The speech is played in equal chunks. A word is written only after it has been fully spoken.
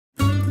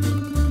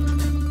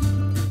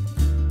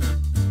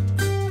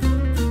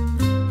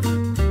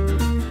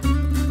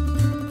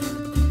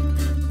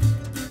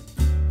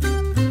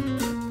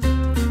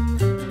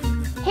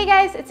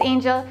guys, it's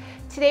Angel.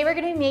 Today we're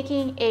going to be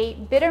making a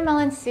bitter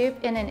melon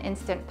soup in an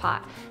Instant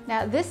Pot.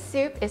 Now this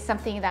soup is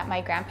something that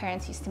my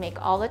grandparents used to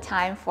make all the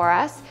time for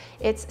us.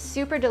 It's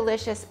super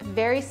delicious,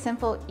 very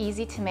simple,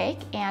 easy to make,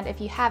 and if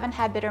you haven't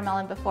had bitter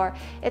melon before,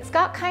 it's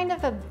got kind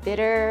of a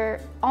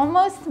bitter,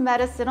 almost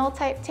medicinal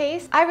type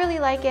taste. I really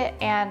like it,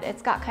 and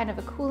it's got kind of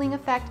a cooling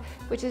effect,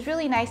 which is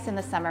really nice in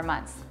the summer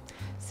months.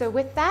 So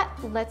with that,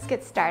 let's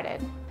get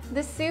started.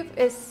 This soup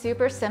is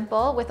super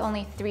simple with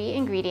only 3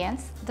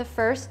 ingredients. The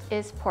first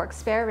is pork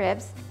spare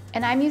ribs,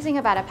 and I'm using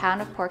about a pound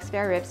of pork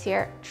spare ribs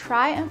here.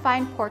 Try and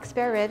find pork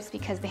spare ribs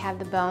because they have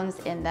the bones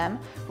in them,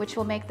 which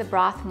will make the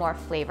broth more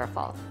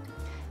flavorful.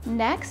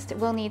 Next,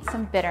 we'll need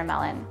some bitter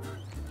melon.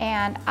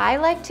 And I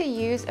like to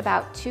use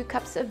about 2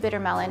 cups of bitter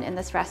melon in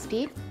this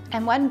recipe.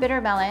 And 1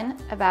 bitter melon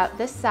about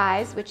this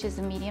size, which is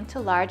a medium to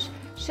large,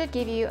 should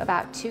give you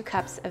about 2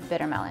 cups of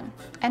bitter melon.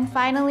 And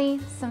finally,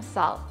 some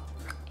salt.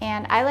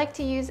 And I like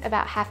to use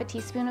about half a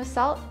teaspoon of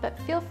salt, but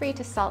feel free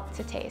to salt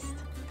to taste.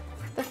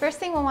 The first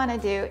thing we'll want to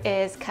do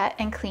is cut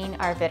and clean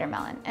our bitter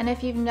melon. And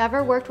if you've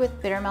never worked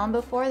with bitter melon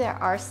before, there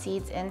are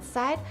seeds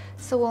inside,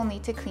 so we'll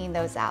need to clean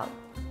those out.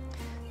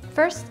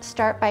 First,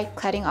 start by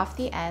cutting off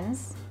the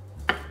ends.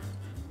 I'm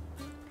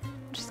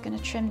just going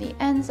to trim the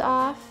ends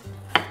off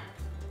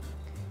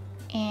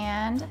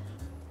and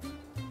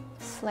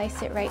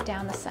slice it right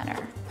down the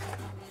center.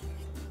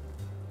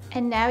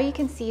 And now you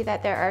can see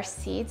that there are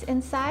seeds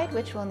inside,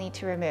 which we'll need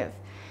to remove.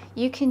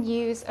 You can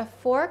use a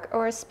fork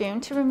or a spoon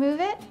to remove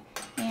it,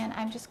 and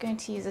I'm just going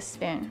to use a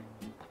spoon.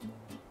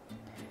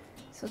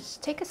 So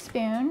just take a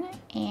spoon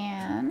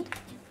and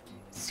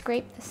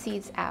scrape the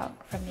seeds out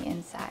from the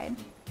inside.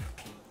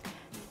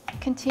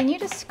 Continue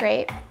to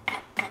scrape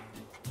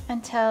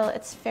until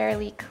it's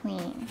fairly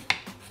clean.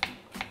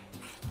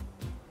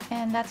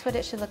 And that's what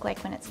it should look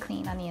like when it's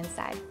clean on the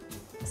inside.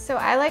 So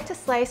I like to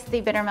slice the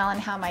bitter melon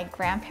how my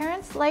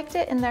grandparents liked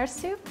it in their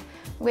soup,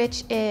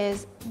 which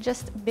is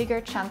just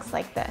bigger chunks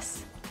like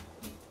this.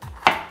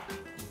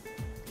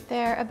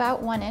 They're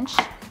about 1 inch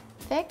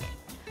thick.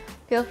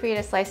 Feel free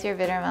to slice your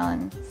bitter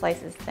melon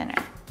slices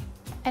thinner.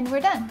 And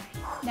we're done.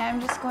 Now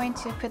I'm just going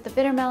to put the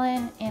bitter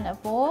melon in a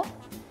bowl,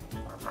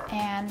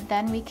 and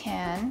then we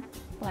can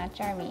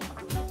blanch our meat.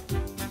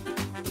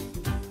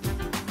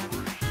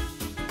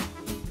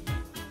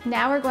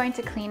 Now we're going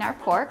to clean our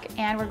pork,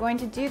 and we're going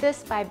to do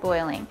this by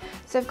boiling.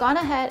 So I've gone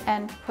ahead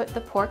and put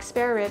the pork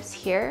spare ribs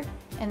here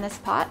in this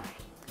pot,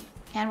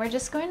 and we're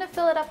just going to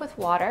fill it up with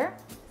water.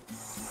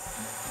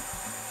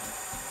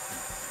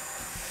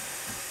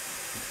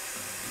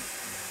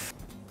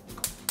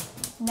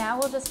 Now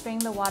we'll just bring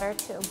the water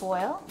to a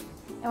boil,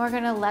 and we're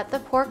going to let the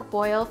pork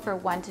boil for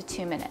 1 to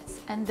 2 minutes,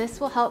 and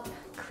this will help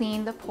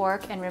clean the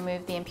pork and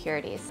remove the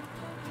impurities.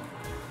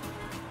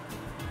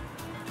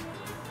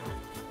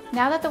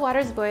 Now that the water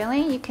is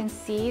boiling, you can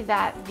see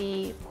that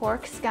the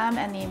pork scum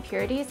and the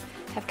impurities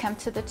have come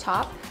to the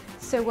top.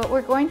 So what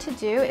we're going to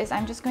do is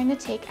I'm just going to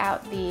take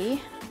out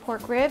the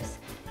pork ribs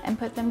and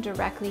put them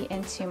directly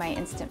into my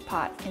Instant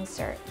Pot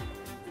insert.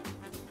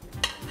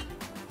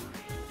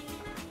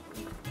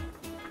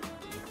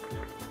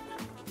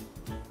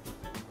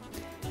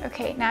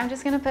 Okay, now I'm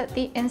just going to put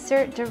the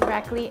insert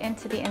directly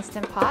into the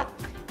Instant Pot.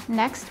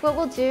 Next, what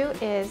we'll do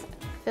is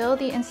fill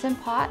the Instant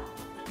Pot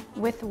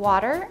with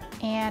water,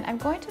 and I'm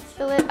going to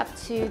fill it up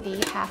to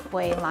the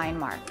halfway line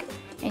mark.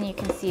 And you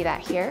can see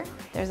that here,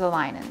 there's a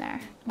line in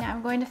there. Now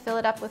I'm going to fill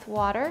it up with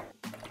water.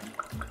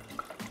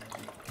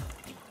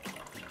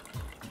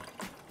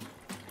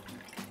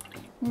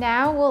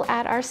 Now we'll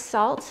add our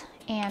salt,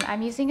 and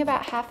I'm using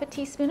about half a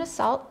teaspoon of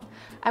salt.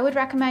 I would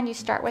recommend you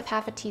start with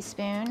half a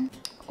teaspoon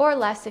or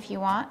less if you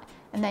want,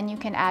 and then you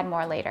can add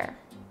more later.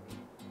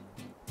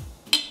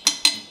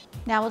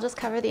 Now we'll just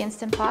cover the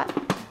Instant Pot.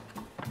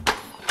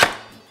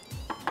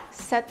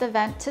 Set the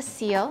vent to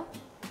seal,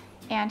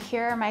 and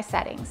here are my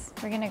settings.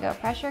 We're gonna go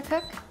pressure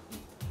cook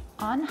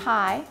on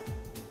high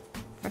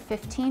for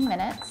 15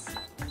 minutes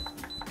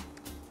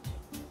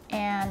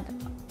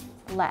and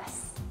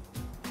less.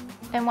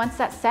 And once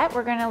that's set,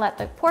 we're gonna let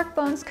the pork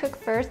bones cook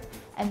first,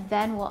 and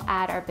then we'll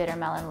add our bitter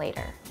melon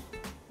later.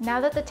 Now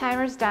that the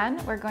timer's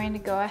done, we're going to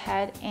go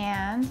ahead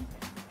and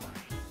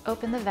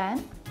open the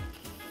vent.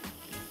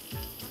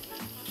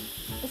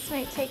 This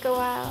might take a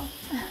while.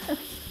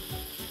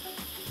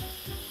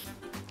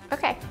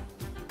 Okay,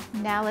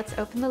 now let's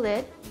open the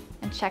lid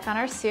and check on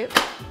our soup.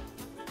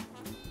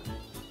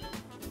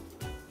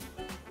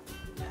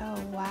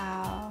 Oh,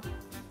 wow.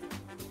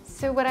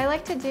 So what I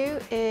like to do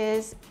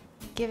is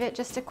give it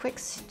just a quick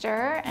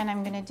stir, and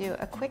I'm gonna do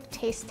a quick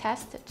taste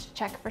test to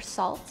check for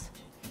salt.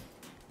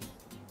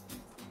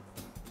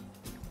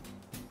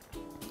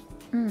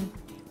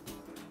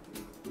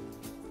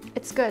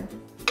 It's good.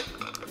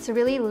 It's a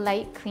really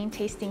light, clean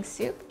tasting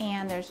soup,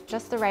 and there's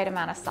just the right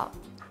amount of salt.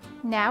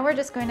 Now we're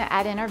just going to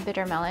add in our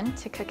bitter melon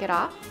to cook it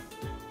off.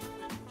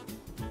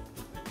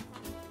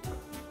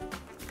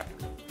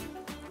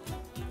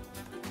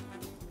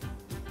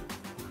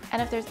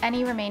 And if there's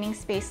any remaining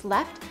space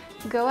left,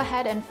 go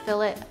ahead and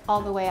fill it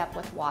all the way up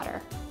with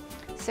water.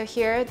 So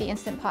here the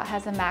Instant Pot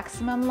has a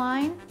maximum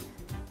line,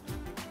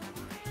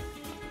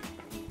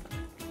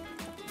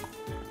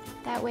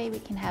 That way we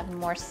can have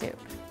more soup.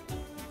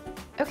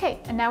 Okay,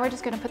 and now we're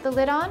just gonna put the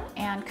lid on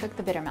and cook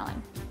the bitter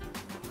melon.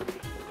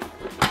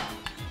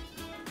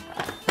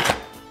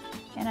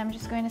 And I'm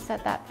just going to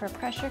set that for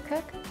pressure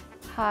cook,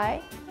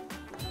 high,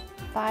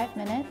 5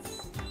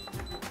 minutes.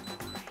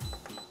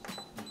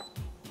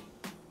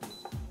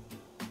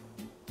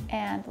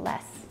 And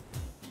less.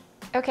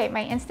 Okay,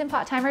 my Instant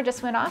Pot timer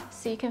just went off,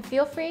 so you can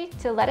feel free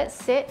to let it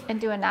sit and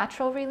do a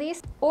natural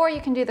release, or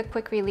you can do the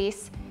quick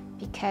release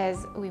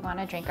because we want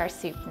to drink our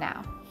soup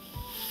now.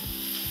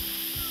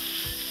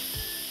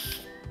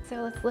 So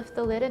let's lift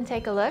the lid and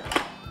take a look.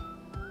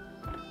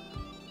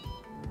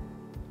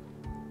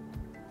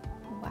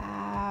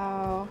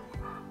 Wow.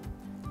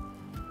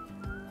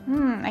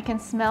 I can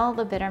smell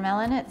the bitter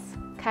melon. It's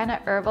kind of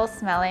herbal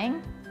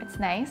smelling. It's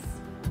nice.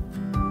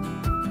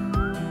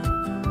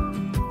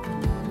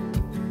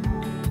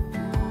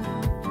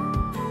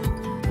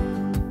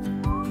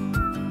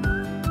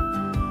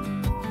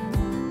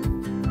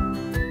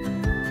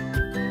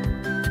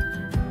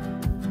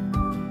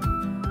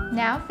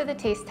 Now for the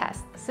taste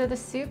test. So the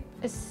soup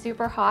is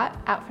super hot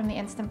out from the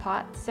Instant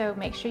Pot, so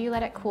make sure you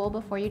let it cool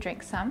before you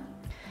drink some.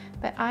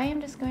 But I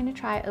am just going to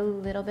try a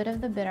little bit of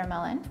the bitter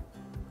melon.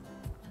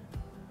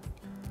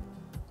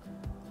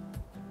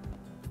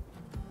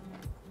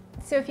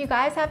 So if you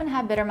guys haven't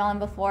had bitter melon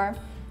before,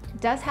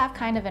 it does have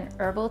kind of an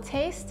herbal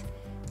taste,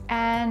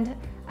 and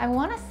I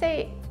want to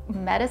say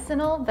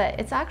medicinal, but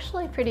it's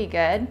actually pretty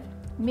good.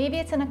 Maybe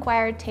it's an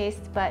acquired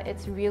taste, but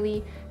it's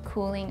really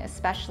cooling,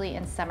 especially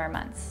in summer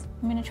months.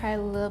 I'm gonna try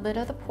a little bit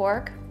of the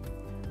pork.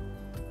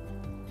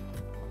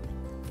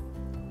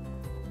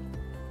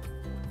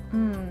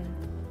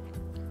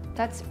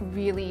 That's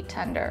really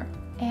tender.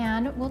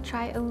 And we'll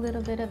try a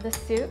little bit of the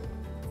soup.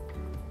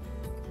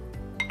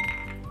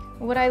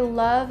 What I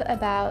love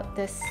about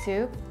this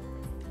soup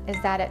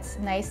is that it's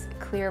nice,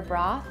 clear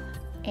broth,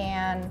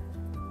 and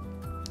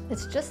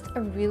it's just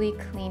a really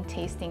clean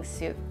tasting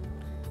soup.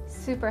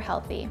 Super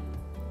healthy.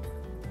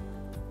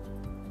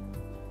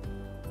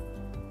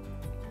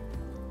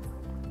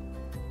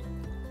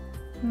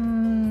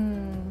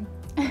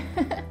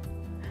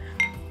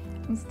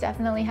 It's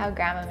definitely how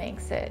Grandma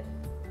makes it.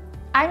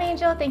 I'm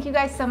Angel. Thank you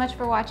guys so much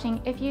for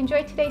watching. If you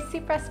enjoyed today's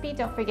soup recipe,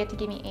 don't forget to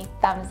give me a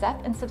thumbs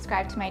up and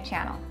subscribe to my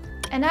channel.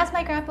 And as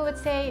my grandpa would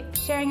say,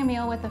 sharing a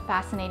meal with a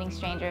fascinating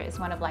stranger is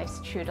one of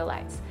life's true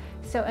delights.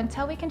 So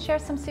until we can share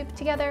some soup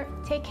together,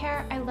 take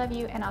care, I love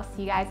you, and I'll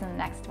see you guys in the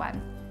next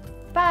one.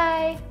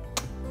 Bye!